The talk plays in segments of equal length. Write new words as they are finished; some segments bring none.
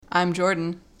I'm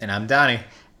Jordan. And I'm Donnie.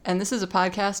 And this is a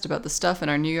podcast about the stuff in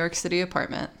our New York City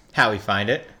apartment. How we find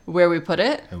it. Where we put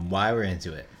it. And why we're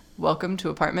into it. Welcome to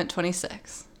Apartment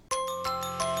 26.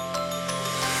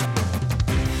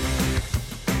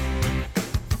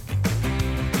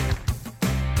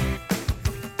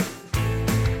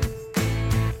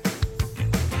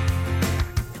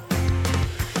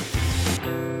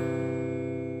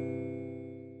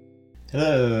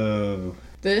 Hello.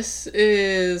 This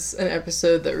is an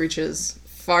episode that reaches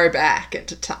far back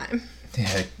into time.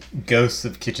 Yeah, ghosts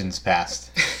of kitchens past.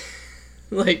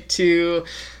 Like to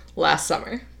last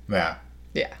summer. Yeah.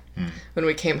 Yeah. When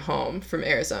we came home from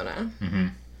Arizona. Mm-hmm.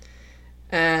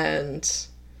 And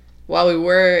while we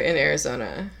were in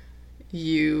Arizona,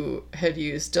 you had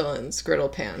used Dylan's griddle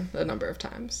pan a number of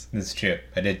times. That's true.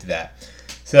 I did do that.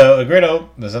 So a griddle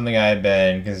was something I had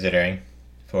been considering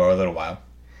for a little while.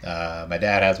 My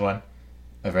dad has one.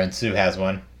 My friend Sue has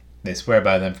one. They swear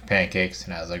by them for pancakes.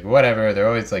 And I was like, whatever. They're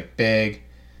always like big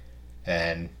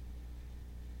and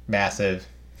massive.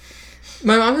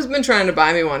 My mom has been trying to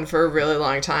buy me one for a really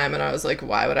long time. And I was like,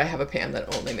 why would I have a pan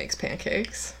that only makes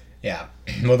pancakes? Yeah.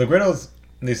 Well, the griddles,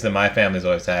 at least that my family's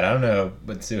always had. I don't know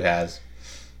what Sue has.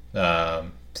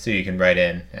 Sue, you can write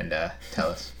in and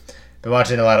tell us. Been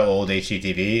watching a lot of old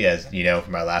HGTV, as you know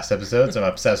from our last episode. So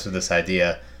I'm obsessed with this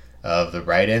idea of the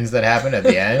write-ins that happen at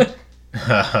the end.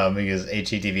 Because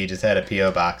HGTV just had a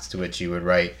P.O. box to which you would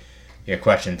write your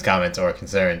questions, comments, or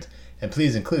concerns. And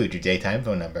please include your daytime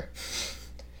phone number.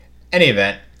 Any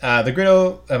event, the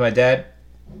griddle that my dad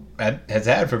has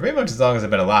had for pretty much as long as I've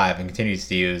been alive and continues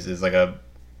to use is like a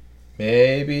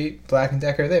maybe Black &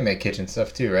 Decker. They make kitchen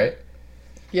stuff too, right?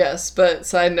 Yes, but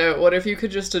side note, what if you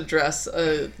could just address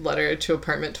a letter to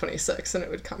Apartment 26 and it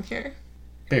would come here?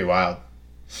 Pretty wild.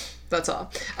 That's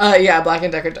all. Yeah, Black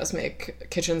 & Decker does make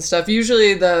kitchen stuff.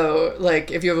 Usually, though,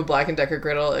 like, if you have a Black & Decker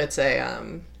griddle, it's a,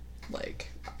 like,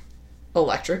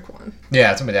 electric one. Yeah,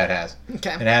 that's what my dad has.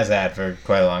 Okay. And has had for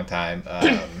quite a long time.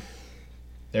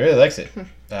 They really likes it.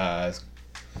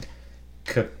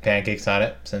 Cooked pancakes on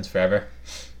it since forever.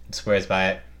 Swears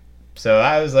by it. So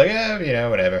I was like,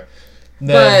 whatever.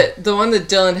 But the one that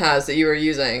Dylan has that you were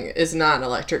using is not an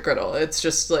electric griddle. It's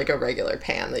just, like, a regular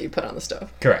pan that you put on the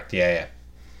stove. Correct, yeah.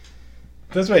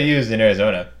 That's what I used in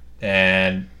Arizona,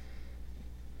 and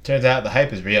turns out the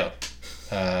hype is real.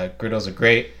 Griddles are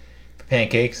great for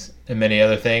pancakes and many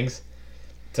other things.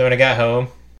 So when I got home,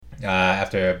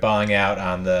 after bawling out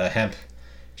on the hemp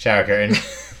shower curtain,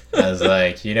 I was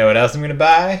like, you know what else I'm going to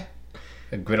buy?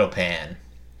 A griddle pan.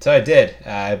 So I did.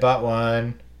 I bought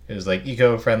one. It was like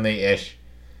eco-friendly-ish.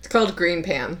 It's called Green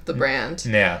Pan, the brand.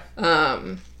 Yeah.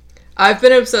 I've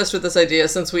been obsessed with this idea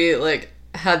since we, like,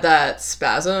 had that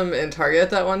spasm in Target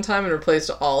that one time and replaced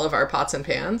all of our pots and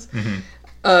pans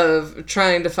of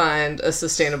trying to find a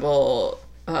sustainable,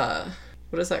 what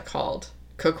is that called?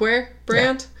 Cookware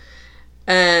brand?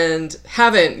 Yeah. And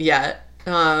haven't yet.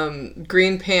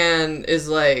 Green Pan is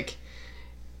like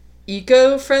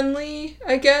eco-friendly,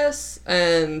 I guess,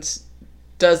 and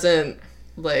doesn't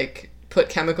like put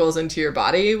chemicals into your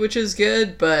body, which is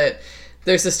good, but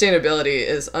their sustainability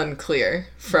is unclear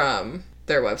from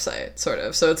their website, sort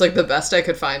of. So it's like the best I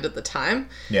could find at the time.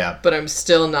 Yeah. But I'm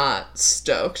still not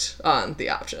stoked on the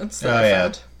options that I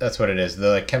found. That's what it is. The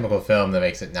like chemical film that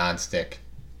makes it non-stick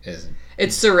is...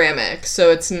 It's ceramic,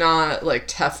 so it's not like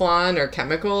Teflon or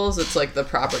chemicals. It's like the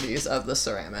properties of the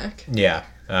ceramic. Yeah.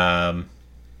 And,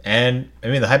 I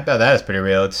mean, the hype about that is pretty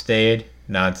real. It stayed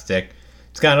non-stick.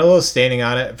 It's got a little staining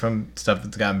on it from stuff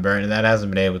that's gotten burned, and that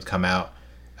hasn't been able to come out.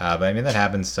 But, I mean, that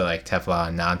happens to, like,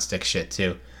 Teflon non-stick shit,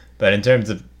 too. But in terms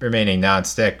of remaining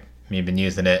non-stick, we've been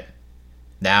using it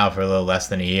now for a little less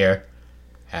than a year.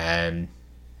 And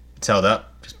it's held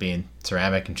up, just being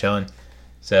ceramic and chilling.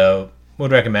 So,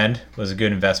 would recommend. Was a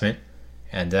good investment.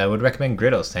 And would recommend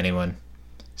griddles to anyone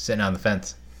sitting on the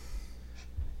fence.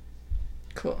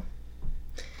 Cool.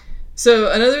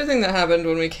 So, another thing that happened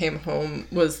when we came home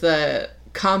was that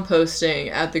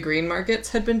composting at the green markets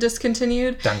had been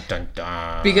discontinued. Dun, dun,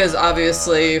 dun. Because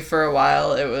obviously, for a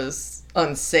while, it was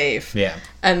unsafe. Yeah.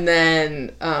 And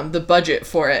then the budget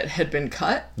for it had been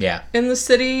cut. Yeah. In the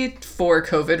city for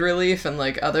COVID relief and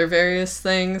like other various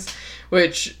things,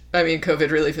 which, I mean, COVID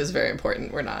relief is very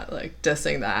important. We're not like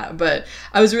dissing that. But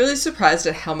I was really surprised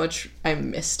at how much I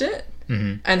missed it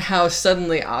and how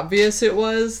suddenly obvious it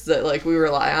was that like we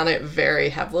rely on it very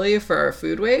heavily for our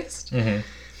food waste.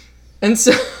 And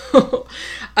so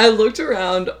I looked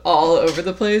around all over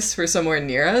the place for somewhere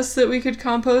near us that we could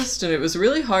compost, and it was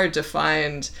really hard to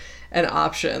find an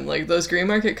option. Like, those green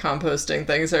market composting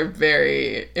things are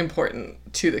very important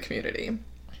to the community.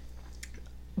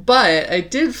 But I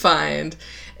did find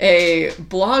a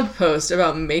blog post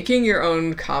about making your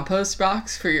own compost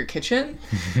box for your kitchen.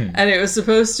 And it was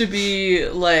supposed to be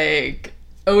like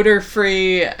odor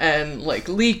free and like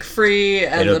leak free.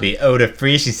 And it'll be odor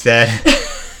free, she said.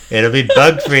 It'll be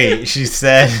bug free, she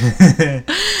said.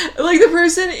 Like the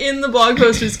person in the blog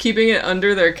post was keeping it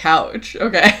under their couch.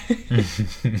 Okay.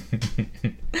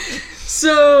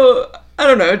 So, I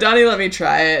don't know. Donnie let me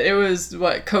try it. It was,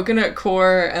 coconut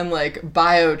core and, like,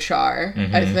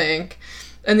 biochar, I think.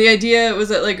 And the idea was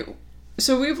that, like,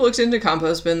 so we've looked into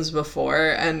compost bins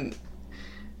before, and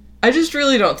I just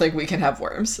really don't think we can have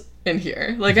worms in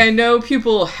here. Like, I know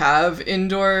people have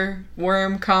indoor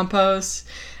worm compost,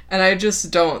 and I just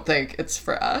don't think it's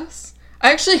for us.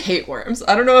 I actually hate worms.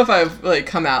 I don't know if I've, like,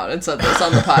 come out and said this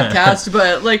on the podcast,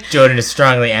 but, like... Jordan is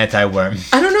strongly anti-worm.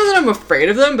 I don't know that I'm afraid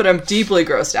of them, but I'm deeply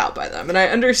grossed out by them. And I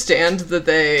understand that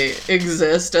they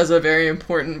exist as a very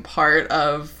important part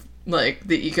of, like,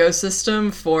 the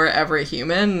ecosystem for every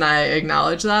human, and I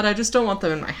acknowledge that. I just don't want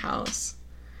them in my house.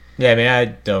 Yeah, I mean, I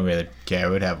don't really care. I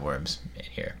would have worms in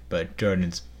here, but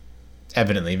Jordan's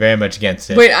evidently very much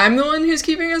against it. Wait, I'm the one who's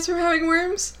keeping us from having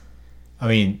worms? I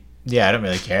mean, yeah, I don't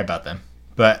really care about them.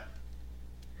 But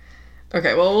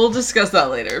okay, well, we'll discuss that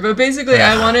later. But basically,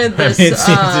 I wanted this. I mean, it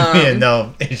seems to be a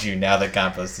no issue now that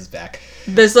compost is back.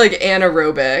 This like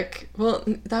anaerobic. Well,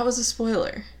 that was a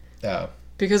spoiler. Oh,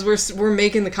 because we're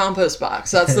making the compost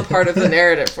box. That's the part of the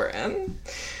narrative we're in.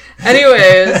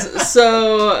 Anyways,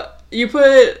 so you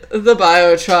put the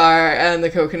biochar and the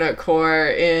coconut core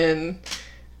in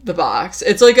the box.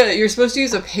 It's like you're supposed to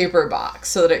use a paper box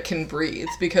so that it can breathe,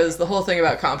 because the whole thing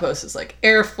about compost is like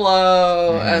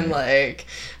airflow and like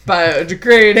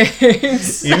biodegrading. Even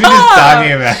just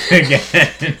talking about it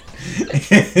again.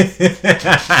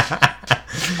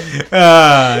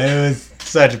 It was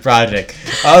such a project.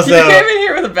 Also, you came in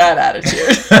here with a bad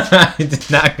attitude. I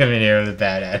did not come in here with a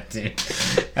bad attitude.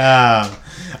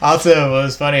 Also, what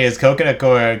was funny is coconut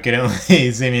core can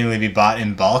only seemingly be bought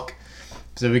in bulk.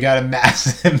 So we got a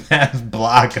massive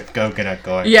block of coconut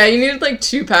core. Yeah, you needed like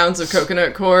 2 pounds of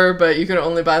coconut core, but you could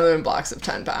only buy them in blocks of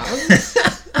 10 pounds.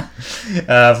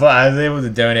 Well, I was able to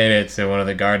donate it to one of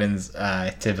the gardens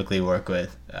I typically work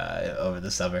with over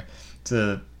the summer.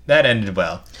 So that ended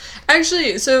well.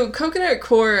 Actually, so coconut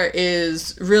core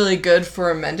is really good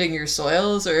for amending your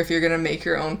soils, or if you're going to make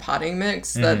your own potting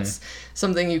mix, that's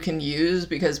something you can use,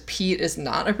 because peat is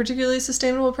not a particularly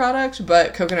sustainable product,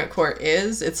 but coconut core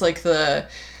is. It's like the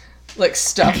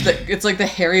stuff that, it's like the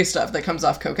hairy stuff that comes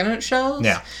off coconut shells.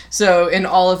 Yeah. So in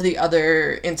all of the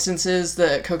other instances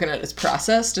that coconut is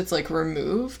processed, it's like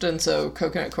removed, and so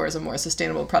coconut core is a more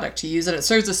sustainable product to use, and it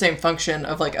serves the same function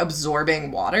of like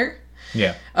absorbing water.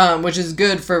 Yeah. Which is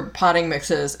good for potting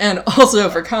mixes and also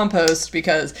for compost,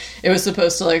 because it was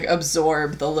supposed to like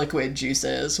absorb the liquid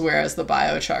juices, whereas the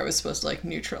biochar was supposed to like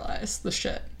neutralize the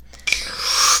shit.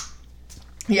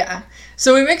 Yeah.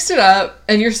 So we mixed it up,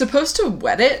 and you're supposed to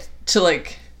wet it to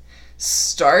like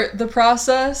start the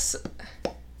process.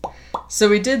 So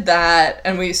we did that,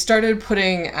 and we started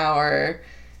putting our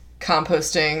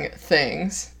composting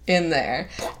things in there,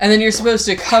 and then you're supposed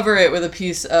to cover it with a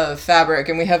piece of fabric,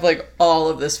 and we have like all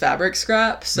of this fabric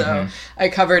scrap, so I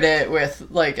covered it with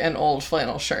like an old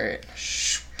flannel shirt,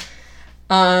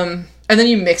 and then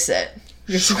you mix it.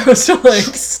 You're supposed to like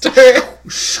stir.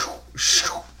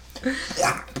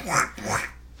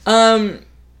 I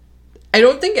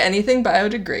don't think anything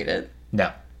biodegraded.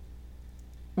 No.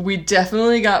 We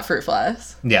definitely got fruit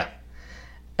flies. Yeah.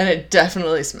 And it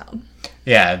definitely smelled.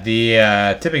 Yeah,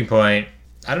 the tipping point,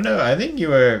 I don't know, I think you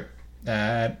were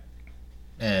at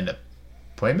an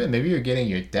appointment. Maybe you were getting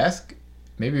your desk.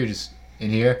 Maybe you were just in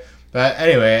here. But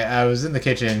anyway, I was in the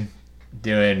kitchen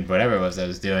doing whatever it was I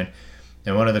was doing,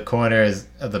 and one of the corners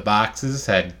of the boxes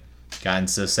had gotten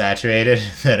so saturated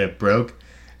that it broke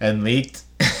and leaked.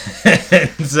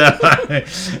 And so I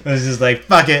was just like,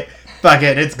 fuck it,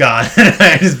 it's gone.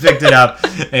 I just picked it up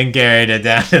and carried it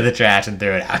down to the trash and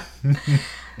threw it out.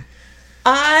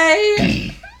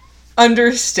 I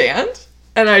understand,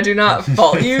 and I do not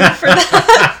fault you for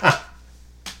that.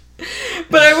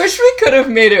 But I wish we could have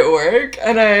made it work,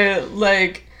 and I,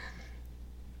 like,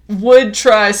 would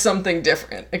try something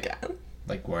different again.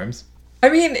 Like worms? I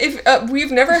mean, if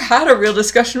we've never had a real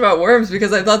discussion about worms,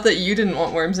 because I thought that you didn't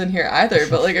want worms in here either,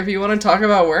 but, like, if you want to talk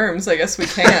about worms, I guess we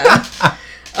can.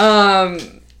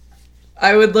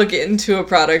 I would look into a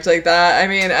product like that. I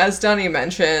mean, as Donnie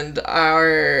mentioned,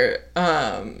 our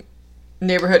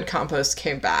neighborhood compost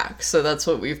came back, so that's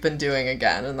what we've been doing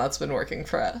again, and that's been working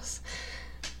for us.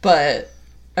 But,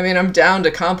 I mean, I'm down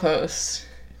to compost.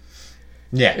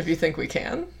 Yeah. If you think we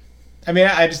can. I mean,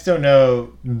 I just don't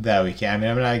know that we can. I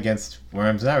mean, I'm not against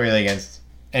worms. Not really against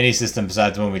any system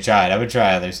besides the one we tried. I would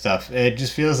try other stuff. It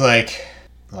just feels like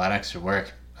a lot of extra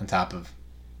work on top of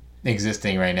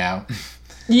existing right now.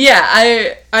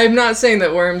 Yeah, I'm not saying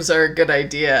that worms are a good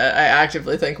idea. I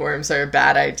actively think worms are a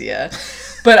bad idea.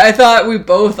 But I thought we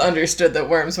both understood that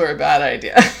worms were a bad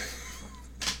idea.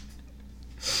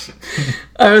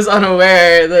 I was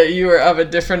unaware that you were of a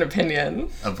different opinion.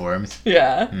 Of worms?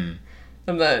 Yeah.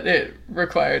 And that it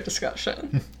required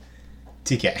discussion.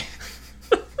 TK.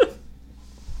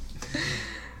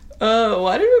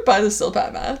 Why did we buy the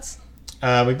Silpat mats?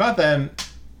 We bought them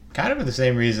kind of for the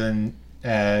same reason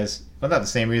as... Well, not the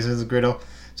same reason as the griddle.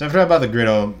 So after I bought the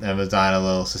griddle, I was on a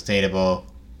little sustainable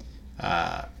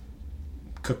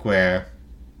cookware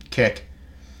kick.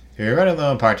 We were running low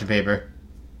on parchment paper.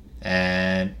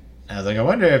 And I was like, I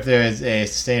wonder if there is a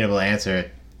sustainable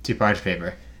answer to parchment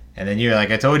paper. And then you were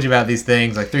like, I told you about these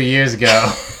things like 3 years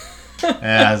ago.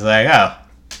 And I was like, oh,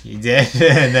 you did?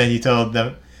 And then you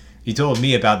told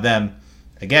me about them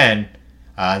again.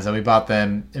 And so we bought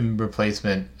them in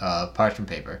replacement of parchment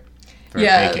paper for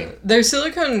baking. They're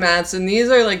silicone mats, and these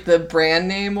are like the brand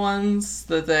name ones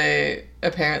that they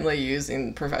apparently use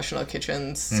in professional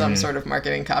kitchens, some sort of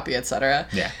marketing copy, etc.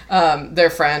 Yeah. They're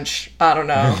French. I don't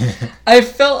know. I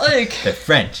felt like... They're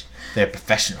French. They're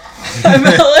professional. I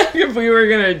felt like if we were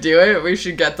going to do it, we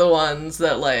should get the ones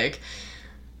that, like,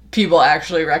 people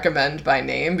actually recommend by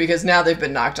name, because now they've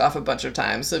been knocked off a bunch of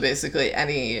times. So basically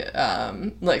any,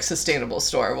 like, sustainable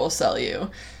store will sell you,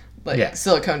 like,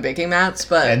 silicone baking mats.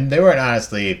 And they weren't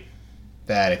honestly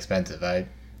that expensive. I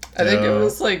think it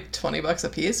was, like, $20 a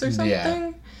piece or something.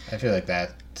 Yeah, I feel like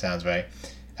that sounds right.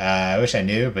 I wish I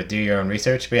knew, but do your own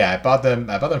research. But yeah, I bought them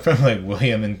from, like,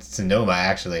 William and Sonoma,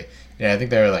 actually. Yeah, I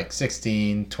think they were like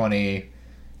 16, 20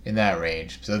 in that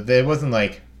range. So it wasn't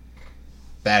like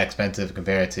that expensive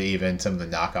compared to even some of the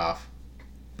knockoff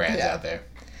brands out there.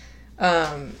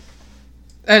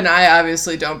 And I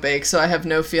obviously don't bake, so I have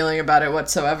no feeling about it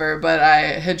whatsoever. But I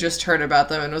had just heard about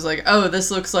them and was like, oh, this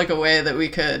looks like a way that we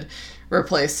could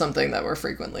replace something that we're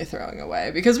frequently throwing away.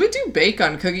 Because we do bake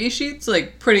on cookie sheets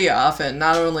like pretty often,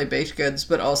 not only baked goods,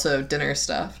 but also dinner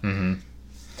stuff. Mm-hmm.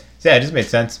 So yeah, it just made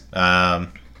sense.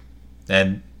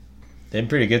 And they've been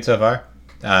pretty good so far.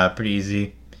 Pretty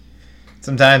easy.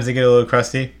 Sometimes they get a little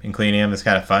crusty, and cleaning them is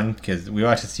kind of fun, because we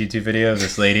watched this YouTube video of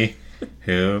this lady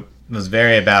who was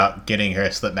very about getting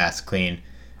her slip mats clean.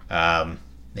 And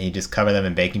you just cover them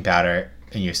in baking powder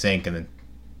in your sink and then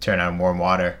turn on warm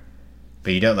water.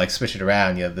 But you don't like swish it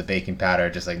around. You have the baking powder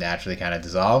just like naturally kind of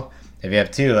dissolve. If you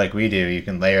have two like we do, you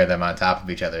can layer them on top of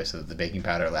each other so that the baking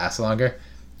powder lasts longer.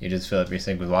 You just fill up your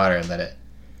sink with water and let it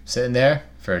sit in there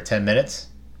for 10 minutes,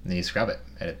 and then you scrub it.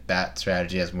 And that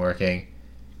strategy has been working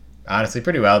honestly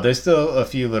pretty well. There's still a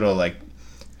few little like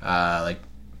kind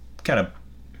of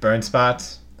burn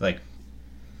spots, like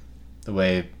the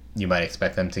way you might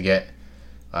expect them to get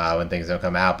when things don't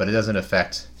come out, but it doesn't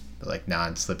affect the like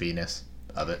non-slippiness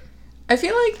of it. I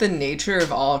feel like the nature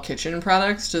of all kitchen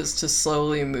products is to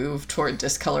slowly move toward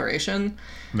discoloration.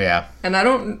 Yeah. And I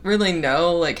don't really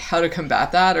know like how to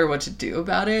combat that or what to do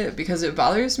about it, because it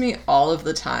bothers me all of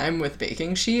the time with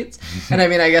baking sheets. And I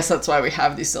mean, I guess that's why we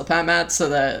have these Silpat mats, so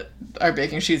that our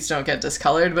baking sheets don't get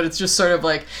discolored. But it's just sort of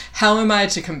like, how am I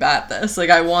to combat this? Like,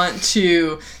 I want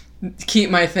to keep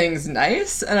my things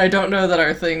nice, and I don't know that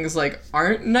our things like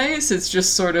aren't nice. It's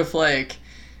just sort of like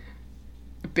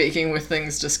baking with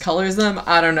things discolors them.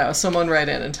 I don't know. Someone write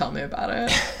in and tell me about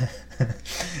it.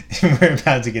 We're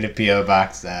about to get a P.O.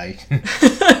 box.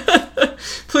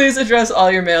 Please address all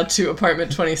your mail to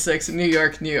Apartment 26, New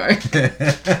York, New York.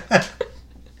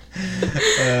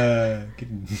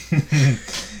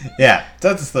 Yeah, so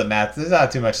that's the slip mats. There's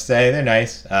not too much to say. They're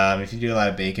nice. If you do a lot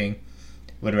of baking,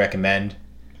 would recommend.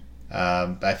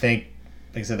 I think,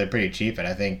 like I said, they're pretty cheap, and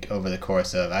I think over the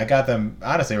course of... I got them,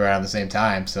 honestly, around the same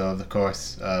time, so over the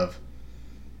course of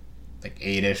like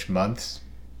 8-ish months,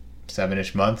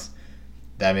 7-ish months,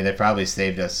 I mean, they probably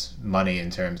saved us money in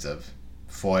terms of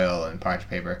foil and parchment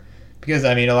paper. Because,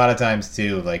 I mean, a lot of times,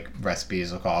 too, like,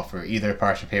 recipes will call for either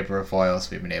parchment paper or foil,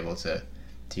 so we've been able to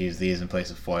use these in place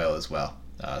of foil as well.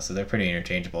 So they're pretty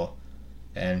interchangeable,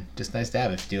 and just nice to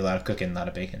have if you do a lot of cooking, a lot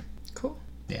of baking. Cool.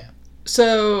 Yeah.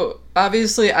 So,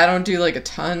 obviously, I don't do, like, a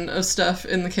ton of stuff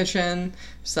in the kitchen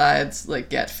besides, like,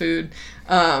 get food.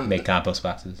 Make compost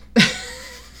boxes.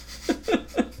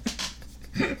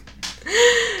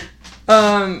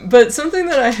 But something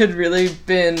that I had really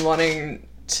been wanting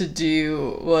to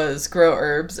do was grow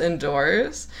herbs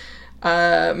indoors.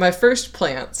 My first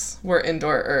plants were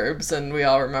indoor herbs, and we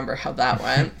all remember how that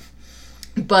went.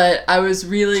 But I was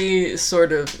really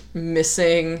sort of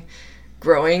missing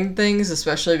growing things,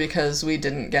 especially because we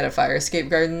didn't get a fire escape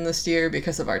garden this year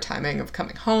because of our timing of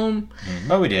coming home.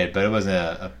 Well, we did, but it wasn't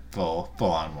a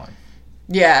full-on one.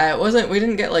 Yeah, it wasn't, we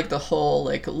didn't get like the whole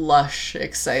like lush,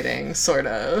 exciting sort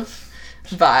of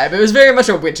vibe. It was very much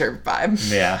a winter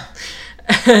vibe. Yeah.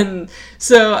 And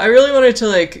so I really wanted to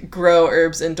like grow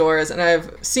herbs indoors, and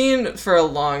I've seen for a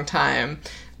long time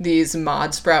these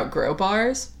Mod Sprout grow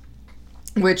bars,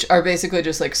 which are basically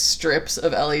just like strips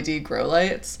of LED grow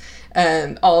lights,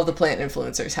 and all of the plant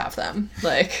influencers have them.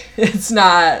 Like, it's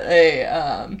not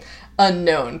a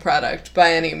unknown product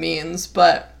by any means,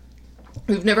 but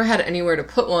we've never had anywhere to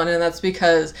put one, and that's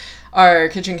because our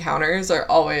kitchen counters are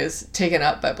always taken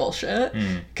up by bullshit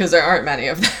because there aren't many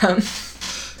of them.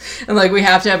 And like, we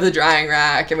have to have the drying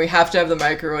rack, and we have to have the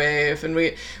microwave, and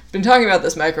we've been talking about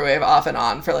this microwave off and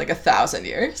on for like 1,000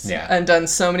 years. Yeah. And done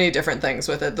so many different things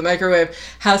with it. The microwave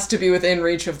has to be within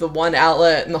reach of the one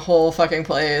outlet in the whole fucking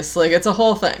place. Like, it's a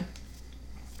whole thing.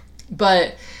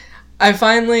 But I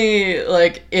finally,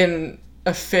 like, in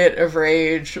a fit of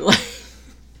rage, like,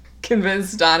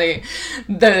 convinced Donnie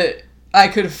that I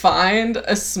could find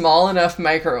a small enough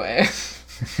microwave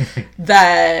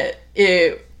that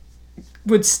it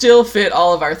would still fit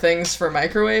all of our things for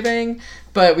microwaving,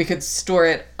 but we could store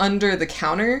it under the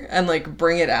counter and like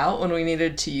bring it out when we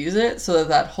needed to use it, so that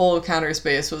that whole counter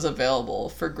space was available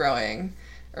for growing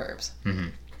herbs. Mm-hmm.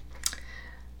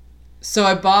 So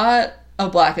I bought a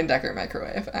Black & Decker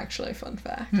microwave, actually, fun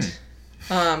fact.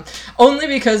 Only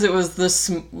because it was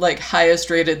the like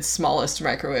highest rated, smallest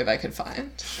microwave I could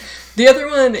find. The other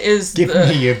one is Give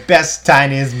me your best,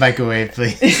 tiniest microwave,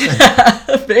 please.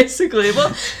 Yeah, basically.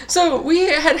 Well, so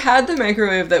we had the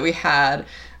microwave that we had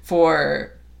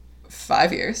for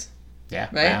 5 years. Yeah,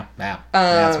 right? Wow.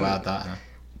 That's a wild thought, huh?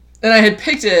 And I had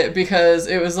picked it because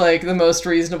it was like the most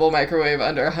reasonable microwave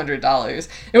under $100.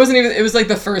 It wasn't even, it was like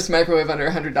the first microwave under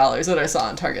 $100 that I saw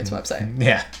on Target's website.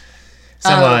 Yeah.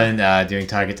 Someone doing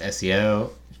Target's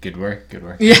SEO. Good work.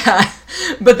 Yeah.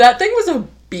 But that thing was a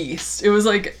beast. It was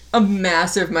like a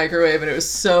massive microwave, and it was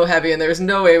so heavy, and there was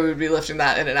no way we would be lifting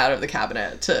that in and out of the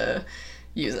cabinet to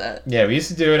use it. Yeah, we used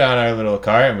to do it on our little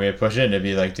cart, and we would push it, and it'd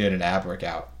be like doing an ab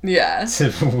workout. Yeah.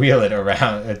 To wheel it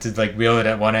around, to like wheel it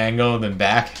at one angle and then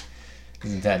back. It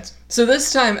was intense. So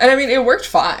this time, and I mean, it worked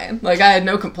fine. Like, I had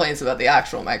no complaints about the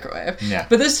actual microwave. Yeah.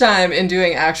 But this time, in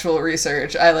doing actual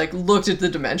research, I like looked at the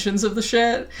dimensions of the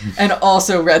shit and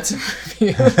also read some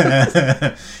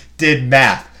reviews. Did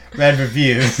math. Read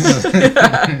reviews.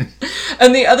 Yeah.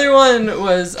 And the other one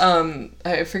was,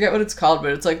 I forget what it's called,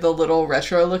 but it's like the little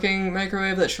retro-looking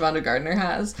microwave that Shavonda Gardner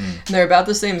has. And they're about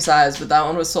the same size, but that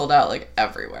one was sold out like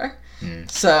everywhere.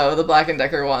 So the Black &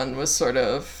 Decker one was sort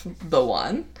of the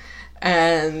one.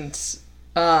 And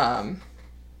bought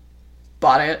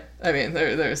it. I mean,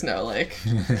 there's no like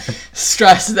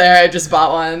stress there. I just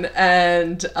bought one,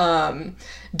 and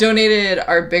donated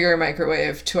our bigger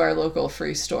microwave to our local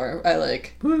free store.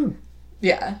 Woo.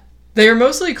 Yeah. They were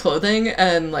mostly clothing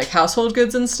and like household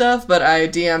goods and stuff, but I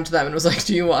DM'd them and was like,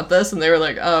 "Do you want this?" And they were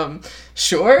like,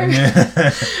 sure.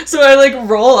 So I like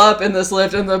roll up in this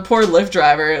lift, and the poor Lyft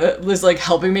driver was like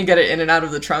helping me get it in and out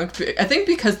of the trunk. I think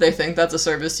because they think that's a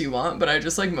service you want, but I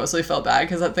just like mostly felt bad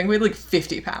because that thing weighed like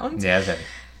 50 pounds. Yeah, that's heavy.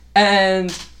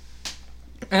 And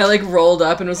I like rolled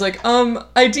up and was like,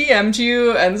 I DM'd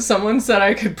you, and someone said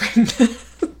I could bring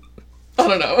this. I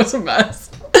don't know, it was a mess.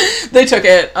 They took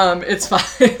it. It's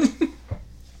fine.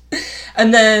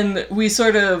 And then we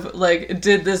sort of like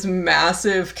did this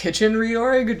massive kitchen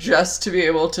reorg just to be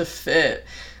able to fit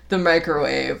the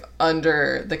microwave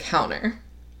under the counter,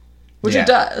 which it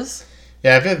does.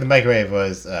 Yeah, I feel like the microwave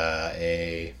was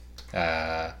a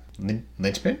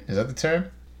linchpin. Is that the term?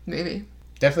 Maybe.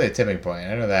 Definitely a tipping point.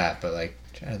 I know that, but like,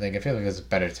 trying to think, I feel like there's a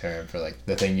better term for like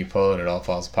the thing you pull and it all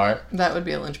falls apart. That would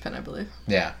be a linchpin, I believe.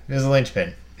 Yeah, it was a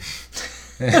linchpin.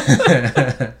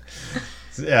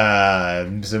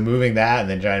 So moving that and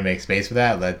then trying to make space for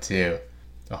that led to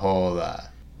the whole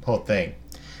thing.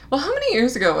 Well, how many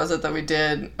years ago was it that we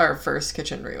did our first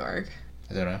kitchen reorg?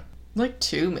 I don't know. Like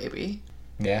 2, maybe.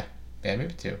 Yeah, maybe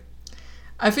 2.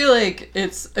 I feel like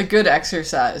it's a good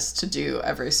exercise to do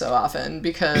every so often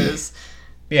because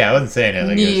yeah, I wasn't saying it.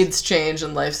 Like needs change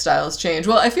and lifestyles change.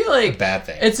 Well, I feel like a bad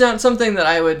thing. It's not something that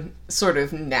I would sort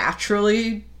of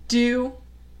naturally do,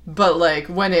 but like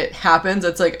when it happens,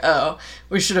 it's like, oh,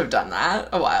 we should have done that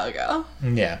a while ago.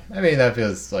 Yeah, I mean that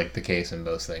feels like the case in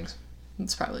most things.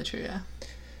 It's probably true, yeah.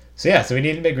 So we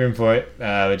needed to make room for it,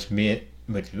 which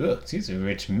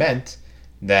meant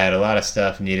that a lot of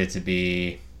stuff needed to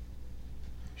be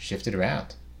shifted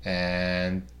around,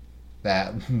 and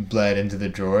that bled into the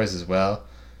drawers as well.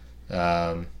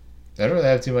 I don't really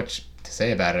have too much to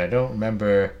say about it. I don't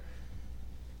remember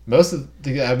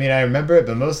I remember it,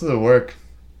 but most of the work,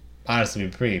 honestly,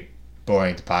 was pretty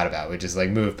boring to pot about. We just like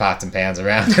moved pots and pans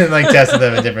around and like tested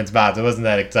them in different spots. It wasn't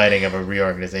that exciting of a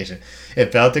reorganization.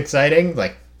 It felt exciting,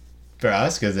 like for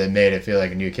us, because it made it feel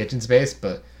like a new kitchen space,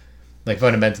 but like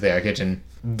fundamentally our kitchen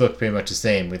looked pretty much the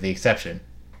same with the exception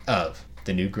of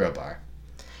the new grow bar.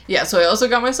 Yeah, so I also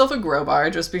got myself a grow bar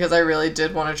just because I really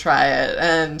did want to try it,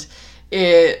 and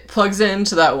it plugs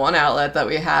into that one outlet that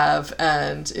we have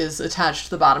and is attached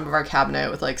to the bottom of our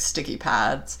cabinet with like sticky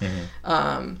pads,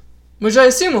 which I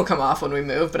assume will come off when we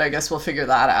move, but I guess we'll figure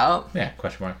that out. Yeah,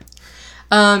 question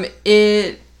mark.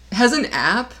 It has an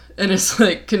app, and it's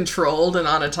like controlled and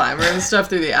on a timer and stuff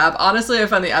through the app. Honestly, I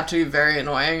find the app to be very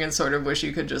annoying and sort of wish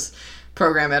you could just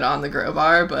program it on the grow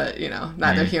bar, but you know,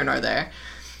 neither here nor there.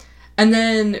 And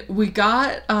then we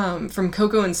got from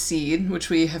Cocoa and Seed, which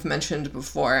we have mentioned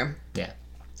before. Yeah.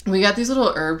 We got these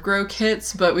little herb grow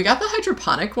kits, but we got the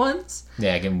hydroponic ones.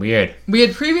 Yeah, getting weird. We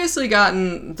had previously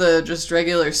gotten the just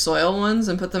regular soil ones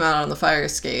and put them out on the fire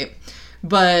escape.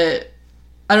 But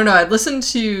I don't know, I'd listened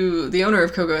to the owner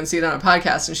of Cocoa and Seed on a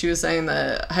podcast, and she was saying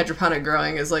that hydroponic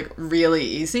growing is like really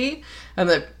easy and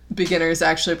that beginners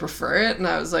actually prefer it. And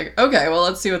I was like, okay, well,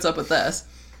 let's see what's up with this.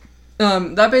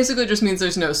 That basically just means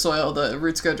there's no soil. The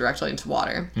roots go directly into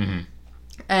water. Mm-hmm.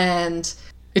 And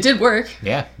it did work.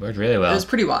 Yeah, worked really well. It was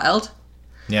pretty wild.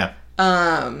 Yeah.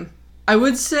 I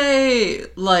would say,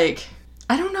 like,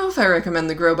 I don't know if I recommend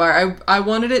the grow bar. I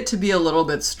wanted it to be a little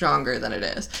bit stronger than it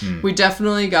is. We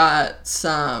definitely got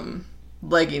some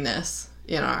legginess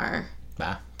in our...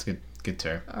 it's a good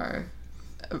term. Our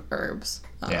herbs.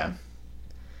 Yeah.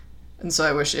 And so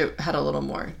I wish it had a little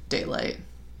more daylight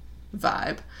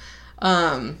vibe.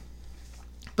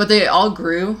 But they all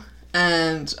grew,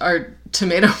 and our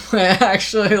tomato plant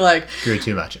actually like grew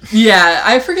too much. Yeah,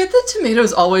 I forget that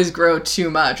tomatoes always grow too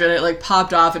much, and it like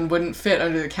popped off and wouldn't fit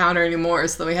under the counter anymore,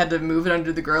 so then we had to move it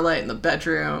under the grow light in the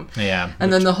bedroom. Yeah.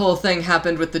 And then the whole thing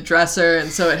happened with the dresser, and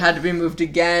so it had to be moved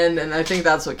again, and I think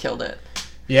that's what killed it.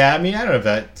 Yeah, I mean, I don't know if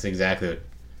that's exactly what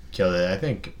killed it. I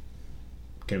think it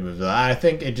could have moved a lot. I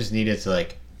think it just needed to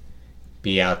like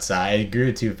be outside. It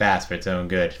grew too fast for its own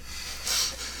good.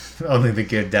 Only the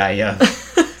good die young.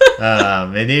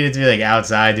 It needed to be like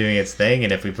outside doing its thing,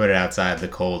 and if we put it outside, the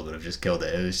cold would have just killed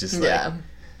it. It was just like,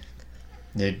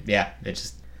 it's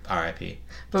just R.I.P.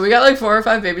 But we got like 4 or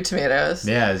 5 baby tomatoes.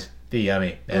 Yeah, it was pretty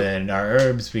yummy. And then our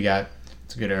herbs, we got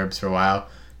some good herbs for a while.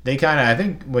 They kind of, I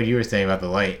think what you were saying about the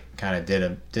light kind of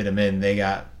did them in. They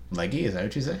got leggy, is that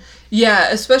what you said? Yeah,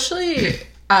 especially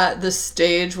at the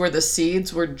stage where the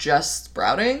seeds were just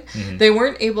sprouting, they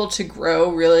weren't able to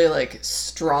grow really like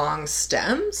strong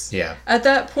stems at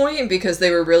that point because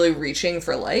they were really reaching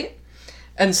for light.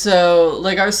 And so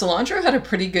like our cilantro had a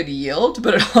pretty good yield,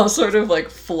 but it all sort of like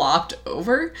flopped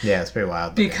over. Yeah, it's pretty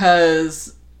wild.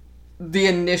 Because the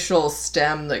initial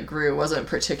stem that grew wasn't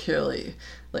particularly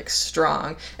like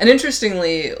strong. And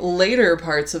interestingly, later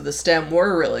parts of the stem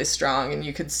were really strong and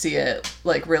you could see it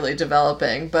like really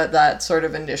developing, but that sort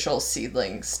of initial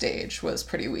seedling stage was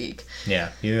pretty weak.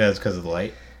 Yeah. You think that's because of the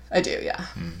light? I do, yeah.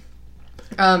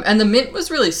 And the mint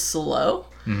was really slow,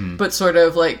 but sort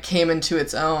of like came into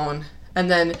its own.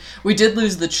 And then we did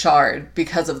lose the chard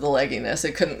because of the legginess.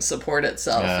 It couldn't support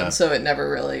itself, and so it never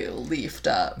really leafed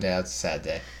up. Yeah, it's a sad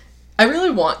day. I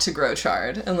really want to grow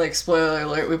chard, and like spoiler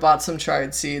alert, we bought some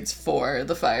chard seeds for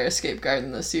the fire escape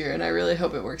garden this year, and I really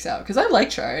hope it works out because I like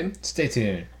chard. Stay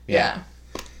tuned. Yeah.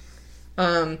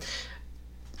 And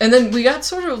then we got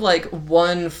sort of like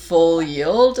one full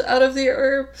yield out of the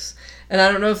herbs, and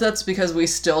I don't know if that's because we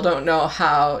still don't know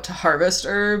how to harvest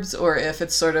herbs, or if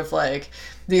it's sort of like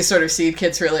these sort of seed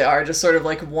kits really are just sort of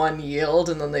like one yield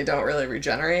and then they don't really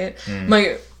regenerate.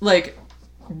 My like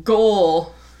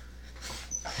goal,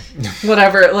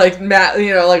 whatever, like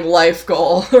like life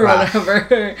goal or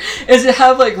whatever, is to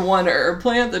have like one herb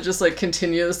plant that just like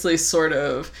continuously sort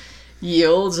of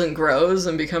yields and grows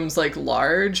and becomes like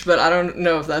large, but I don't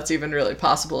know if that's even really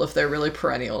possible if they're really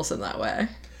perennials in that way.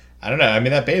 I don't know. I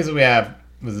mean, that basil we have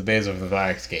was the basil from the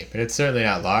fire escape, but it's certainly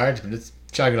not large, but it's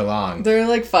chugging along. There are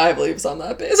like 5 leaves on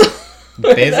that basil.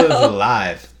 Basil is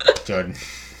alive, Jordan.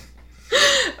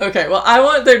 Okay, well, I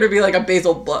want there to be like a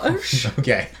basil bush.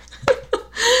 Okay.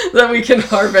 That we can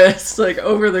harvest like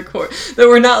over the course. That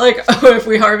we're not like, oh, if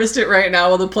we harvest it right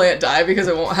now will the plant die because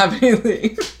it won't have any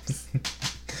leaves.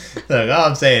 Look, all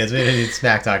I'm saying is we didn't need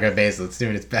smack talk our basil. It's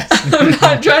doing its best. I'm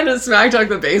not trying to smack talk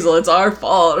the basil. It's our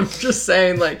fault. I'm just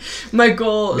saying, like, my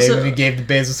goal. Maybe we gave the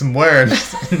basil some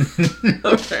worms.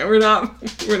 Okay, we're not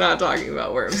talking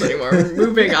about worms anymore. We're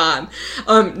moving on.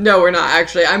 No, we're not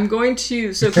actually. I'm going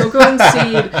to. So Cocoa and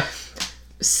Seed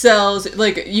sells,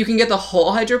 like, you can get the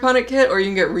whole hydroponic kit or you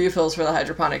can get refills for the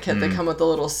hydroponic kit. They come with the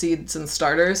little seeds and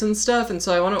starters and stuff, and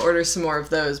so I want to order some more of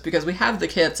those because we have the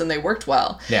kits and they worked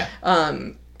well. Yeah.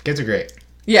 Kits are great.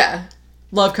 Yeah.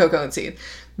 Love Cocoa and Seed.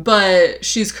 But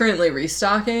she's currently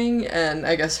restocking, and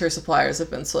I guess her suppliers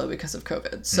have been slow because of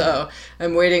COVID. So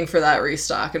I'm waiting for that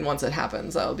restock, and once it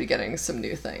happens, I'll be getting some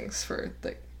new things for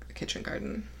the kitchen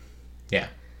garden. Yeah.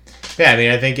 Yeah, I mean,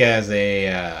 I think as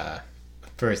a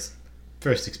first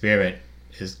experiment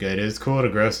is good. It was cool to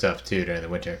grow stuff too during the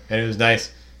winter, and it was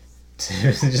nice. It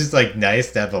was just like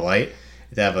nice to have the light,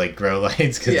 to have like grow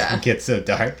lights because it gets so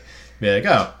dark. Be like,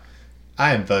 oh,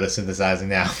 I am photosynthesizing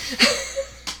now.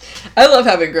 I love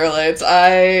having grow lights.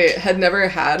 I had never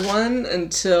had one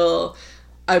until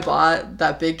I bought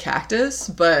that big cactus,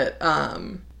 but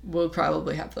we'll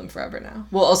probably have them forever now.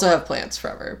 We'll also have plants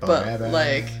forever, but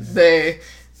like they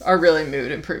are really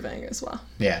mood improving as well.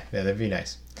 Yeah, that'd be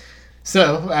nice.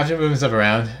 So, after moving stuff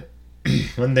around,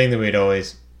 one thing that we'd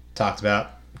always talked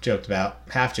about,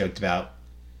 half joked about,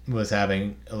 was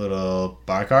having a little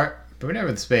bar cart. But we never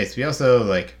had the space. We also,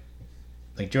 like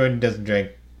Jordan doesn't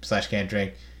drink / can't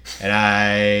drink, and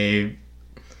I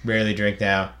rarely drink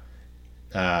now.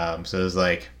 So it was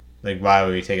like why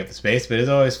would we take up the space? But it's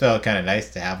always felt kind of nice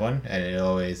to have one, and it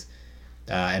always,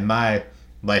 in my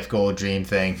life goal dream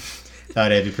thing,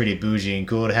 thought it'd be pretty bougie and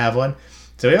cool to have one.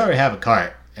 So we already have a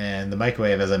cart. And the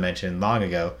microwave, as I mentioned long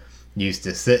ago, used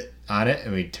to sit on it,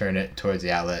 and we'd turn it towards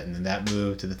the outlet, and then that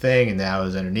moved to the thing, and now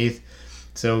it's underneath.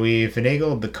 So we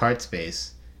finagled the cart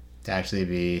space to actually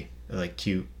be like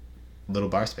cute little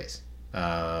bar space.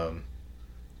 But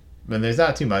there's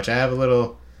not too much. I have a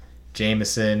little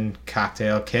Jameson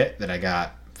cocktail kit that I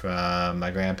got from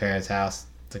my grandparents' house.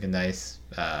 It's like a nice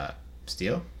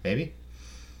steel, maybe?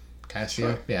 Kind of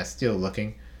steel? Sure. Yeah, steel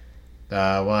looking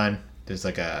one. There's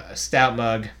like a stout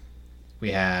mug.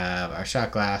 We have our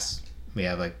shot glass. We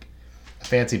have like a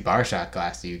fancy bar shot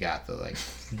glass that you got,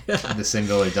 the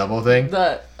single or double thing.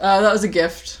 That was a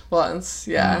gift once,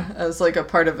 as like a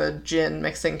part of a gin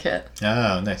mixing kit.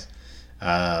 Oh, nice.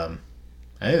 I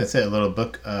think that's it. A little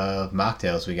book of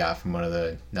mocktails we got from one of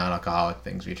the non-alcoholic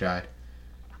things we tried.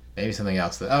 Maybe something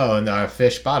else. And our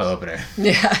fish bottle opener.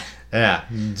 Yeah. Yeah,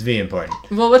 it's very important.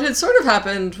 Well, what had sort of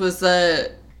happened was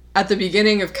that at the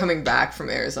beginning of coming back from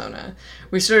Arizona,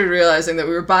 we started realizing that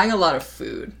we were buying a lot of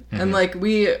food. Mm-hmm. And, like,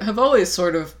 we have always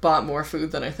sort of bought more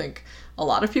food than I think a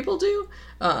lot of people do,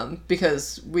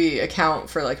 because we account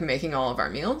for, like, making all of our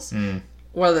meals.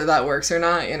 Whether that works or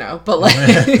not, But, like,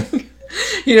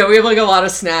 we have, like, a lot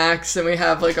of snacks, and we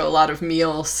have, like, a lot of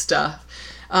meal stuff.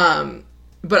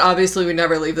 But obviously we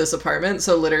never leave this apartment,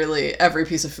 so literally every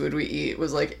piece of food we eat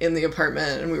was, like, in the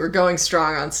apartment, and we were going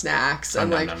strong on snacks,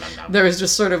 and, there was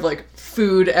just sort of, like,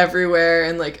 food everywhere,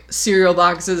 and, like, cereal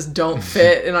boxes don't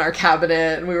fit in our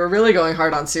cabinet, and we were really going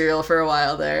hard on cereal for a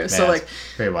while there. So, like,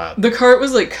 very wild. The cart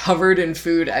was, like, covered in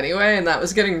food anyway, and that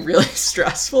was getting really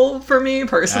stressful for me,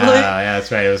 personally. Yeah,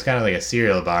 that's right. It was kind of like a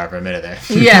cereal bar for a minute there.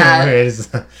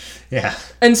 Yeah. Yeah.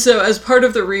 And so as part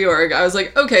of the reorg, I was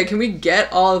like, okay, can we get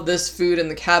all of this food in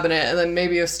the cabinet, and then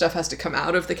maybe if stuff has to come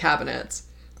out of the cabinets,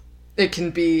 it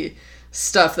can be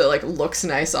stuff that, like, looks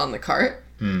nice on the cart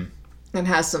and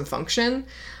has some function.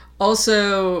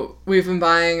 Also, we've been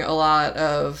buying a lot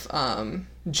of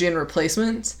gin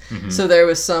replacements. Mm-hmm. So there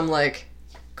was some, like,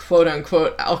 quote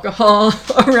unquote alcohol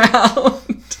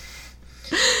around.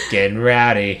 Getting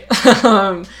rowdy.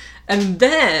 And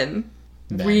then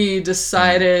we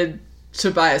decided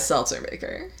to buy a seltzer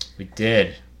maker. We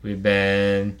did. We've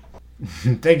been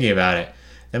thinking about it.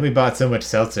 Then we bought so much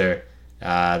seltzer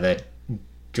that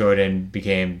Jordan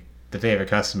became the favorite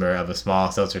customer of a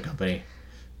small seltzer company.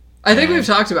 I think we've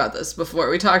talked about this before.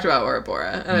 We talked about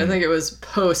Orabora, and I think it was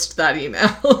post that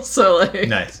email. So, like,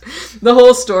 nice. The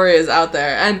whole story is out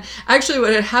there. And actually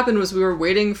what had happened was we were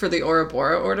waiting for the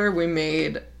Orabora order we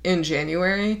made in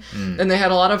January, and they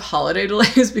had a lot of holiday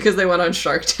delays because they went on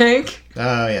Shark Tank.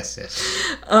 Oh, yes.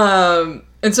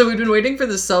 And so we'd been waiting for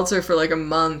the seltzer for like a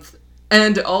month.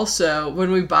 And also,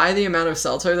 when we buy the amount of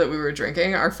seltzer that we were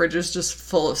drinking, our fridge is just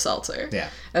full of seltzer. Yeah.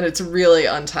 And it's really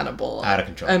untenable. Out of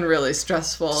control. And really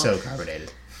stressful. So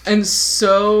carbonated. And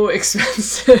so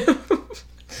expensive.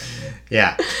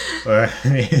 Yeah.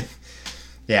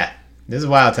 Yeah. This is a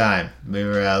wild time. We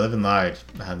were living large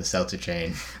behind the seltzer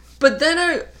chain. But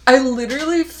then I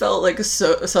literally felt like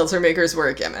seltzer makers were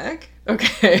a gimmick.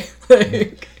 Okay.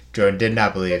 Like, Jordan did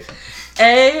not believe.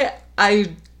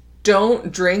 I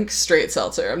don't drink straight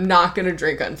seltzer. I'm not going to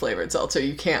drink unflavored seltzer.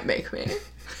 You can't make me.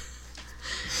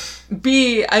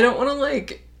 B, I don't want to,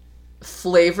 like,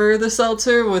 flavor the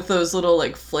seltzer with those little,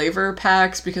 like, flavor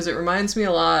packs because it reminds me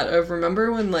a lot of,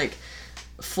 remember when, like,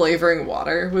 flavoring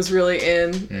water was really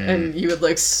in and you would,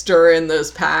 like, stir in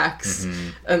those packs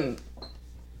and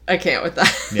I can't with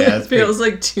that. Yeah, it feels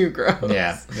like too gross.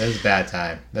 Yeah, that was a bad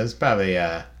time. That was probably,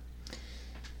 yeah,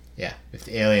 if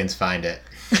the aliens find it,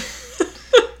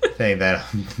 I think that'll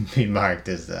be marked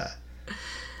as a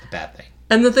bad thing.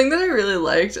 And the thing that I really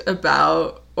liked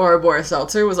about Ouroboros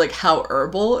Seltzer was, like, how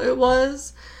herbal it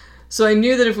was. So I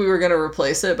knew that if we were going to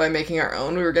replace it by making our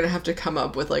own, we were going to have to come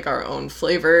up with, like, our own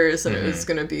flavors, and it was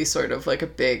going to be sort of, like, a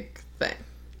big thing.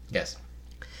 Yes.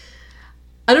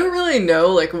 I don't really know,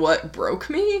 like, what broke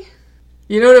me.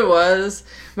 You know what it was?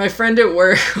 My friend at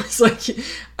work was like,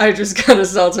 I just got a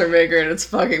seltzer maker and it's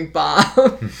fucking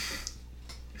bomb.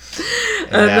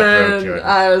 And then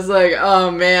I was like,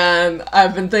 oh man,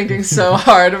 I've been thinking so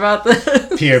hard about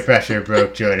this. Peer pressure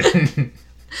broke Jordan.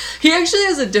 He actually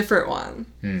has a different one.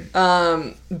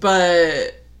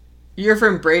 But your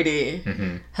friend Brady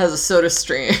has a Soda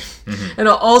Stream. And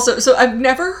also, so I've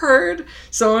never heard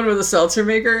someone with a seltzer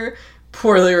maker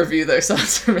poorly review their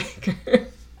seltzer maker.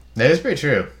 That is pretty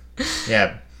true.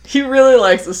 Yeah. He really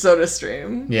likes the Soda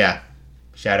Stream. Yeah.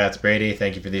 Shout out to Brady.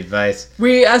 Thank you for the advice.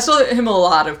 We asked him a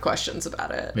lot of questions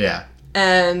about it. Yeah.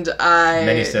 And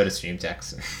Many Soda Stream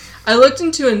texts. I looked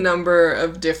into a number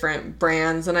of different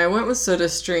brands, and I went with Soda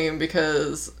Stream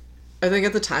because I think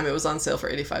at the time it was on sale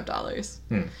for $85.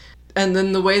 And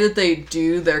then the way that they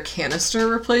do their canister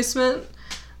replacement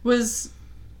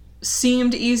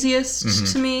seemed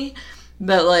easiest to me.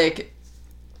 That, like,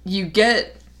 you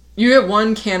get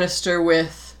one canister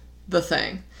with the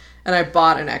thing. And I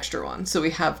bought an extra one. So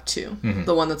we have two.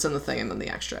 The one that's in the thing and then the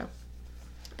extra.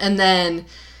 And then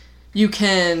you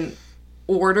can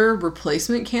order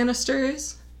replacement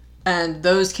canisters. And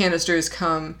those canisters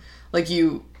come, like,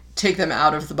 you take them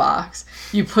out of the box.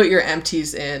 You put your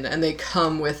empties in and they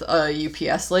come with a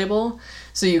UPS label.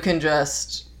 So you can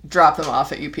just drop them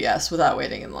off at UPS without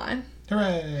waiting in line.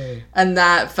 Hooray! And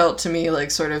that felt to me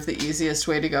like sort of the easiest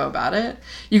way to go about it.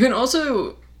 You can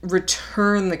also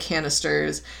return the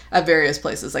canisters at various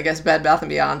places. I guess Bed Bath &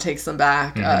 Beyond takes them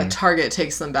back. Target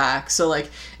takes them back. So, like,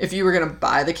 if you were going to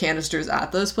buy the canisters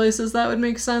at those places, that would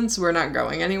make sense. We're not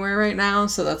going anywhere right now,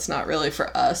 so that's not really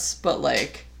for us. But,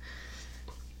 like,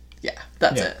 yeah,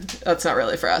 that's it. That's not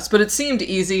really for us. But it seemed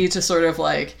easy to sort of,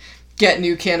 like, get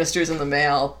new canisters in the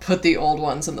mail, put the old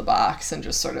ones in the box, and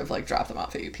just sort of, like, drop them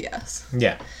off at UPS.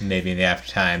 Yeah, maybe in the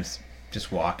after times,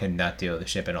 just walk and not deal with the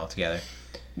shipping altogether.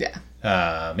 Yeah.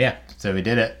 So we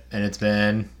did it, and it's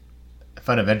been a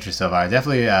fun adventure so far.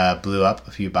 Definitely blew up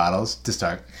a few bottles to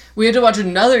start. We had to watch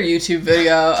another YouTube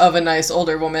video of a nice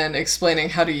older woman explaining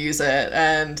how to use it,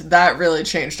 and that really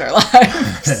changed our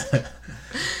lives.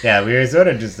 Yeah, we were sort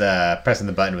of just pressing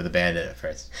the button with a Band-Aid at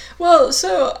first. Well,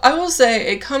 so I will say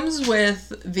it comes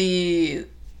with the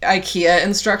IKEA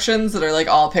instructions that are like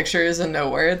all pictures and no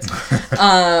words.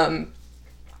 And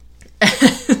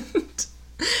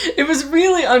it was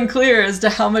really unclear as to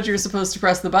how much you're supposed to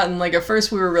press the button. Like, at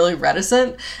first we were really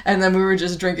reticent, and then we were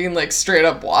just drinking, like, straight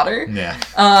up water. Yeah.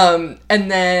 And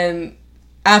then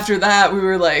after that, we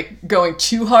were, like, going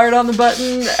too hard on the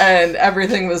button, and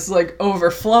everything was, like,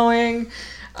 overflowing.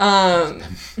 One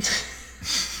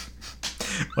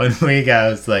week I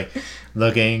was, like,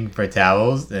 looking for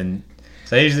towels, and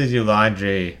so I usually do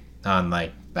laundry on,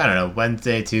 like, I don't know,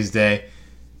 Wednesday, Tuesday,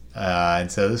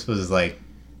 and so this was, like,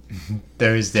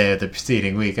 Thursday of the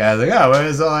preceding week. I was like, oh,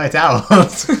 where's all our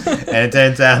towels? And it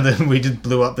turns out that we just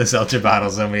blew up the seltzer bottle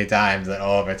so many times that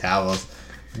all of our towels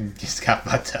just got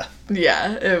fucked up.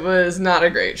 Yeah, it was not a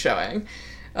great showing.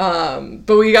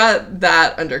 But we got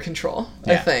that under control,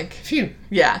 I think. Phew.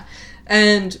 Yeah.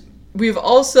 And we've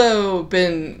also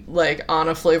been, like, on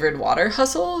a flavored water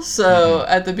hustle. So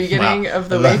at the beginning of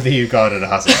the I week... love that you called it a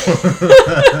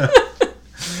hustle.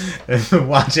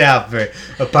 Watch out for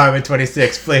Apartment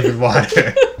 26 flavored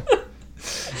water.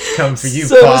 Come for you,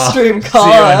 Soda Paul. Stream, See you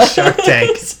on Shark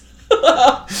Tank.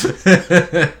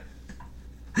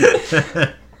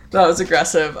 That was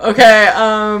aggressive. Okay,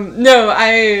 no,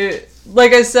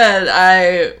 like I said,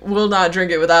 I will not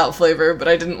drink it without flavor, but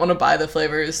I didn't want to buy the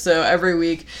flavors. So every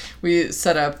week we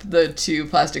set up the 2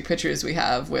 plastic pitchers we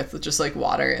have with just, like,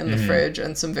 water in the fridge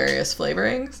and some various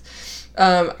flavorings.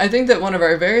 I think that one of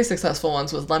our very successful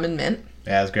ones was lemon mint.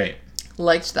 Yeah, it was great.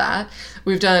 Liked that.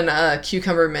 We've done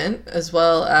cucumber mint as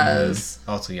well as...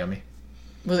 Also yummy.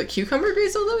 Was it cucumber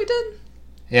basil that we did?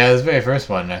 Yeah, it was the very first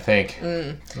one, I think.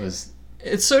 It was...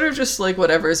 It's sort of just like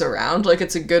whatever's around. Like,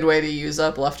 it's a good way to use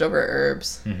up leftover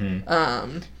herbs.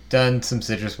 Done some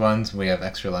citrus ones. We have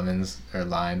extra lemons or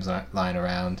limes lying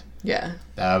around. Yeah.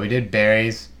 We did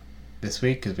berries this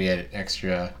week because we had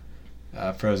extra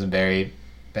frozen berry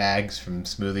bags from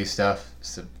smoothie stuff.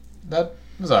 So that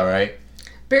was all right.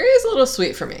 Berry is a little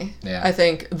sweet for me. Yeah. I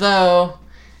think, though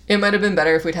it might have been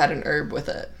better if we'd had an herb with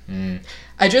it.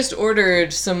 I just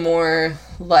ordered some more,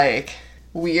 like,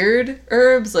 weird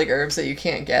herbs, like herbs that you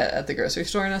can't get at the grocery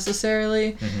store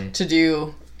necessarily, to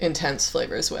do intense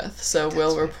flavors with. So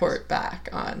we'll report back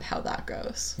on how that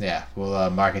goes. Yeah, we'll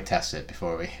market test it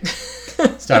before we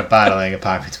start bottling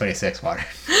Apartment 26 water.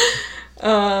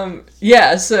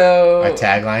 Yeah, so... Our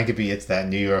tagline could be, "It's that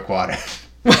New York water."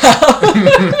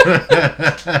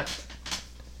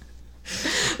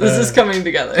 This is coming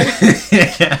together.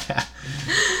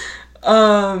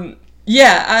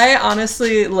 Yeah, I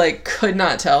honestly, like, could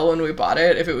not tell when we bought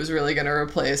it if it was really going to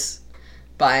replace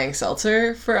buying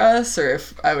seltzer for us, or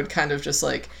if I would kind of just,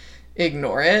 like,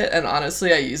 ignore it. And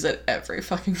honestly, I use it every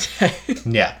fucking day.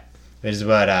 Yeah. Which is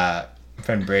what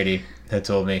friend Brady had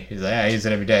told me. He's like, "Yeah, I use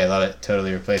it every day. I love it.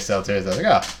 Totally replaced seltzers." I was like,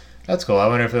 "Oh, that's cool. I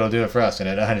wonder if it'll do it for us." And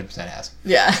it 100% has.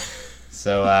 Yeah.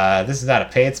 So this is not a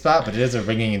paid spot, but it is a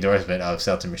ringing endorsement of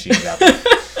seltzer machines out there.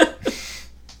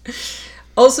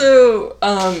 Also,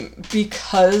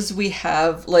 because we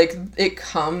have, like, it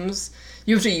comes,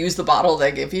 you have to use the bottle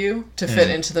they give you to fit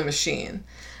into the machine.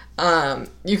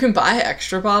 You can buy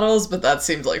extra bottles, but that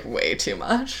seems like way too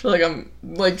much. Like, I'm,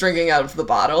 like, drinking out of the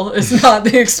bottle is not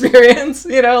the experience,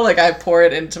 you know? Like, I pour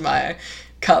it into my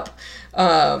cup.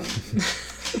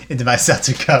 Into my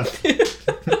seltzer cup.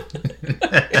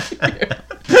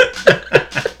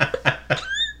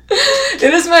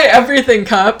 It is my everything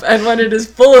cup, and when it is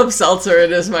full of seltzer,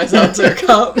 it is my seltzer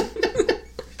cup.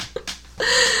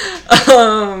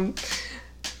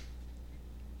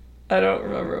 I don't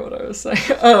remember what I was saying.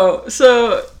 Oh,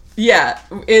 so yeah,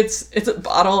 it's a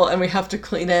bottle, and we have to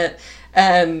clean it,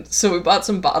 and so we bought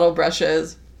some bottle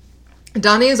brushes.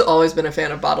 Donnie has always been a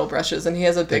fan of bottle brushes, and he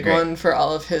has a big one for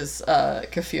all of his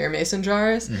kefir mason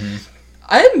jars.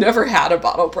 I had never had a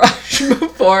bottle brush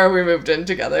before we moved in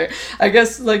together. I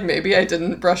guess, like, maybe I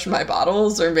didn't brush my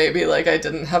bottles, or maybe, like, I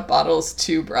didn't have bottles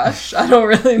to brush. I don't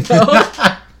really know.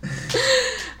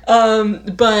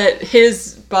 But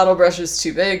his bottle brush is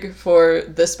too big for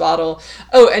this bottle.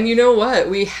 Oh, and you know what?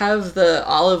 We have the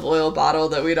olive oil bottle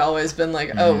that we'd always been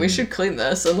like, oh, we should clean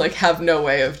this, and, like, have no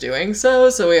way of doing so.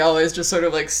 So we always just sort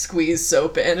of, like, squeeze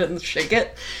soap in and shake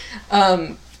it.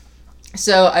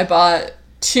 So I bought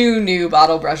 2 new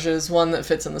bottle brushes, one that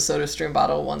fits in the SodaStream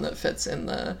bottle, one that fits in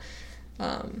the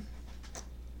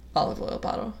olive oil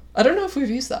bottle. I don't know if we've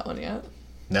used that one yet.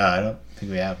 No, I don't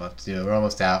think we have. We'll have to do it. We're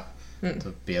almost out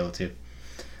to be able to.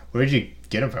 Where did you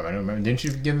get them from? I don't remember. Didn't you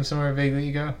get them somewhere vaguely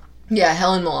you go? Yeah,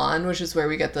 Helen Milan, which is where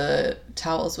we get the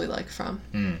towels we like from.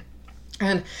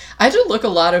 And I had to look a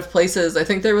lot of places. I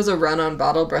think there was a run on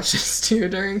bottle brushes too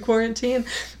during quarantine,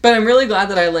 but I'm really glad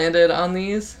that I landed on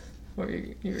these. Or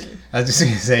you I was just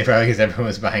going to say, probably because everyone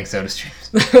was buying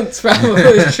SodaStreams. That's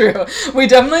probably true. We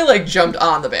definitely, like, jumped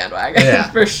on the bandwagon,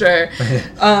 for sure.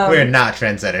 We're not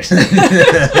trendsetters.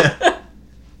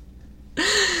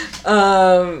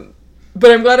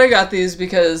 But I'm glad I got these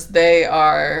because they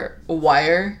are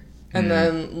wire and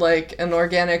then, like, an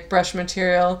organic brush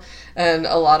material, and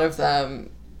a lot of them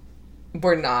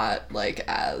were not, like,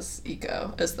 as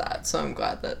eco as that. So I'm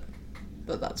glad that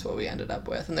that's what we ended up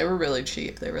with, and they were really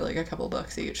cheap. They were like a couple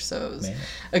bucks each, so it was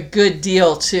a good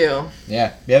deal too.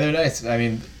 Yeah, they're nice. I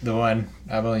mean, the one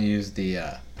I've only used the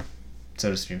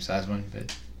SodaStream size one,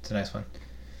 but it's a nice one.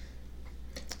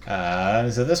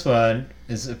 So this one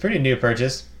is a pretty new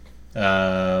purchase, but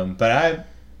I've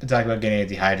been talking about getting a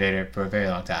dehydrator for a very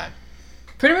long time.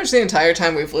 Pretty much the entire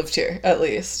time we've lived here, at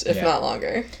least, if not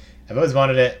longer. I've always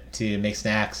wanted it to make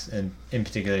snacks, and in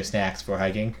particular snacks for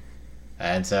hiking.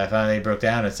 And so I finally broke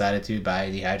down and decided to buy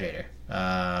a dehydrator.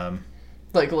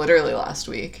 Like, literally last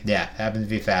week. Yeah, happened to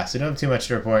be fast. So don't have too much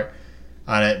to report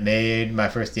on it. Made my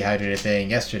first dehydrator thing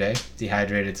yesterday.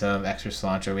 Dehydrated some extra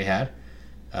cilantro we had.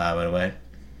 And it went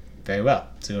very well.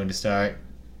 So I'm going to start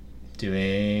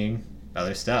doing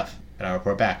other stuff. And I'll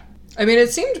report back. I mean,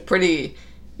 it seemed pretty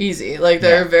easy. Like,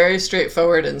 there are very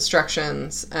straightforward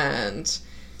instructions, and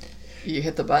you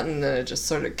hit the button and it just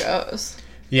sort of goes.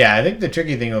 Yeah, I think the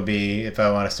tricky thing will be if I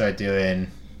want to start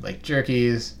doing, like,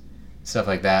 jerkies, stuff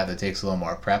like that takes a little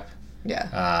more prep.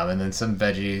 Yeah. And then some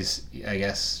veggies, I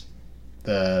guess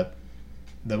the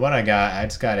the one I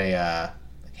just got a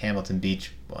Hamilton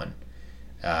Beach one.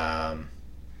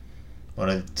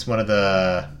 It's one of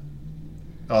the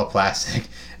all plastic,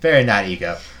 very not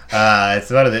eco. It's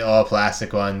one of the all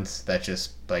plastic ones that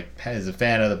just like has a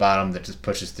fan at the bottom that just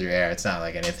pushes through air. It's not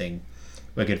like anything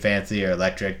wicked fancy or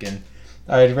electric. And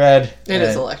I'd read it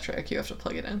is electric. You have to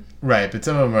plug it in. Right, but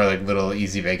some of them are like little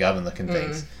easy bake oven looking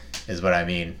things, is what I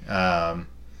mean. And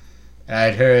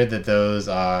I'd heard that those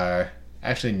are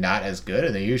actually not as good,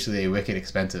 and they're usually wicked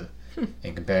expensive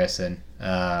in comparison.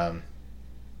 Yeah,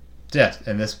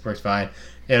 and this works fine.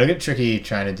 Yeah, it'll get tricky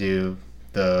trying to do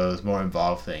those more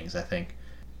involved things, I think.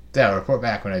 Yeah, I'll report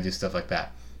back when I do stuff like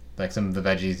that. Like some of the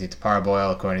veggies need to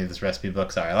parboil according to this recipe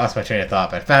book. Sorry, I lost my train of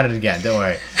thought, but I found it again. Don't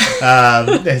worry.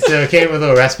 And so it came with a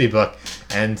little recipe book,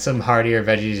 and some heartier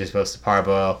veggies you're supposed to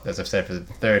parboil, as I've said for the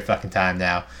third fucking time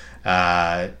now.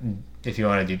 If you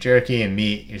want to do jerky and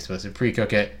meat, you're supposed to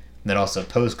pre-cook it, and then also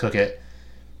post-cook it.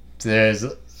 So there's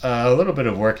a little bit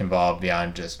of work involved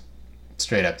beyond just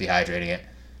straight up dehydrating it.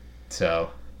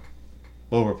 So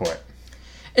we'll report.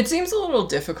 It seems a little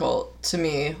difficult to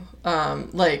me.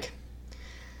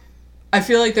 I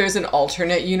feel like there's an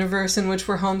alternate universe in which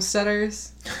we're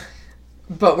homesteaders,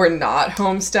 but we're not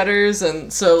homesteaders.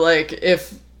 And so, like,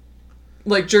 if,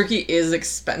 like, jerky is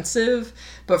expensive,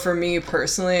 but for me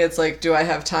personally, it's like, do I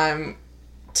have time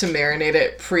to marinate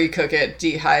it, pre-cook it,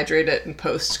 dehydrate it, and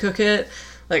post-cook it?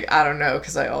 Like, I don't know,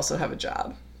 because I also have a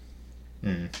job.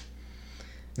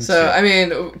 So, I mean,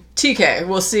 TK,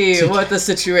 we'll see what the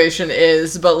situation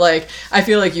is, but, like, I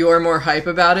feel like you're more hype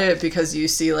about it because you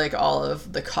see, like, all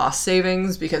of the cost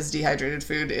savings because dehydrated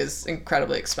food is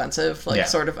incredibly expensive, like,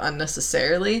 sort of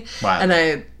unnecessarily. Wow. And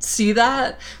I see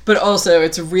that, but also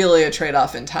it's really a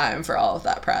trade-off in time for all of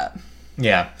that prep.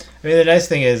 Yeah. I mean, the nice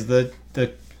thing is the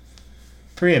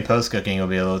pre- and post-cooking will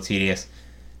be a little tedious,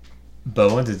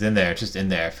 but once it's in there, it's just in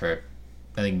there for,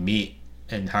 I think, meat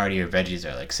and heartier veggies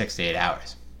are, like, 6 to 8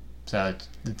 hours. So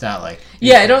it's not like...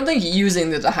 Yeah, I don't think using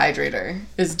the dehydrator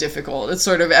is difficult. It's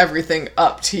sort of everything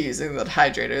up to using the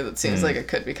dehydrator that seems like it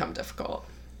could become difficult.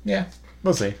 Yeah,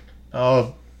 we'll see.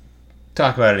 I'll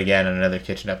talk about it again on another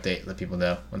kitchen update. Let people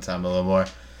know once I'm a little more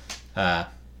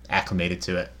acclimated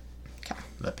to it. Okay.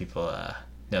 Let people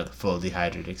know the full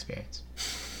dehydrated experience.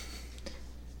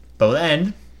 But we'll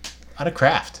end on a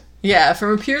craft. Yeah,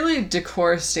 from a purely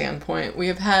decor standpoint, we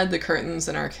have had the curtains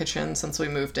in our kitchen since we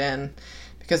moved in.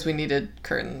 Because we needed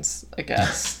curtains, I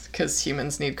guess, because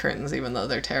humans need curtains even though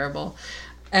they're terrible.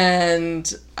 And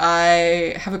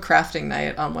I have a crafting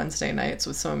night on Wednesday nights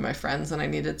with some of my friends, and I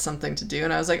needed something to do.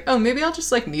 And I was like, oh, maybe I'll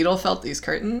just, like, needle felt these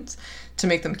curtains to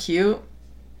make them cute.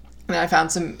 And I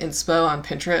found some inspo on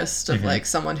Pinterest of, like,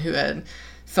 someone who had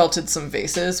felted some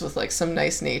vases with, like, some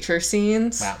nice nature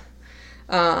scenes.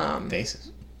 Wow.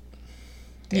 Vases?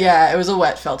 Yeah, it was a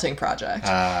wet felting project.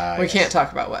 We can't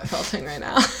talk about wet felting right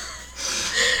now.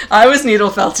 I was needle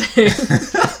felting.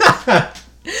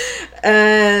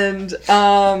 And,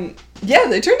 yeah,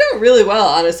 they turned out really well,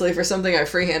 honestly, for something I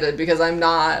freehanded, because I'm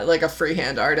not, like, a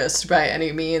freehand artist by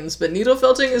any means, but needle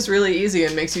felting is really easy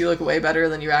and makes you look way better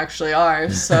than you actually are,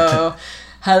 so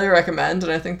highly recommend,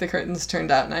 and I think the curtains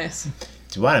turned out nice.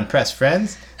 Do you want to impress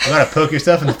friends? You want to poke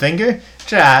yourself in the finger?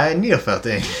 Try needle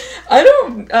felting. I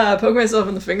don't poke myself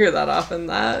in the finger that often.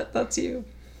 That's you.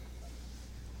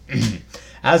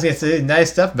 I was going to say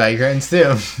nice stuff about your curtains,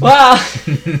 too. Wow.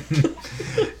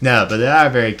 No, but they are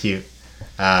very cute.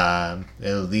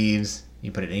 Little leaves.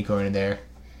 You put an acorn in there,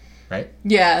 right?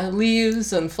 Yeah,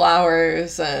 leaves and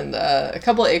flowers and a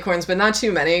couple of acorns, but not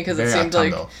too many because it seemed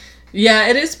autumnal. Like... Yeah,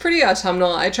 it is pretty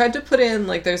autumnal. I tried to put in,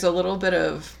 like, there's a little bit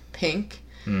of pink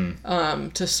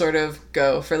to sort of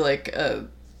go for, like, a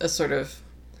sort of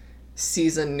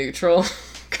season-neutral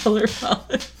color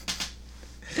palette.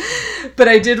 But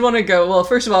I did want to go, well,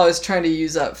 first of all, I was trying to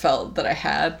use up felt that I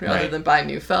had rather than buy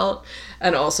new felt.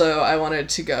 And also I wanted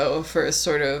to go for a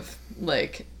sort of,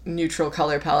 like, neutral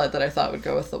color palette that I thought would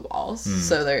go with the walls.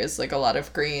 So there is, like, a lot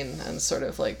of green and sort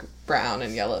of, like, brown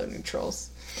and yellow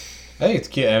neutrals. I think it's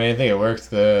cute. I mean, I think it works.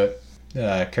 The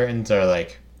curtains are,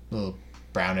 like, a little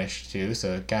brownish, too,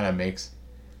 so it kind of makes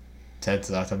sense.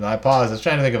 I paused. I was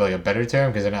trying to think of, like, a better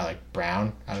term because they're not, like,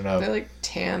 brown. I don't know. They're, like,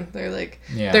 tan. They're, like...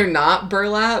 Yeah. They're not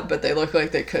burlap, but they look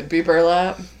like they could be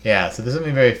burlap. Yeah, so there's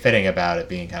something very fitting about it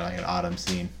being kind of like an autumn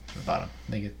scene at the bottom.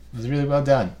 I think it was really well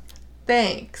done.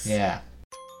 Thanks. Yeah.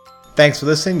 Thanks for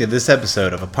listening to this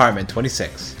episode of Apartment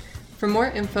 26. For more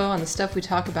info on the stuff we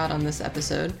talk about on this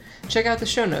episode, check out the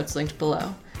show notes linked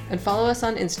below. And follow us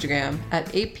on Instagram at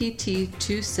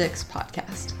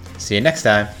APT26podcast. See you next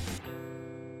time.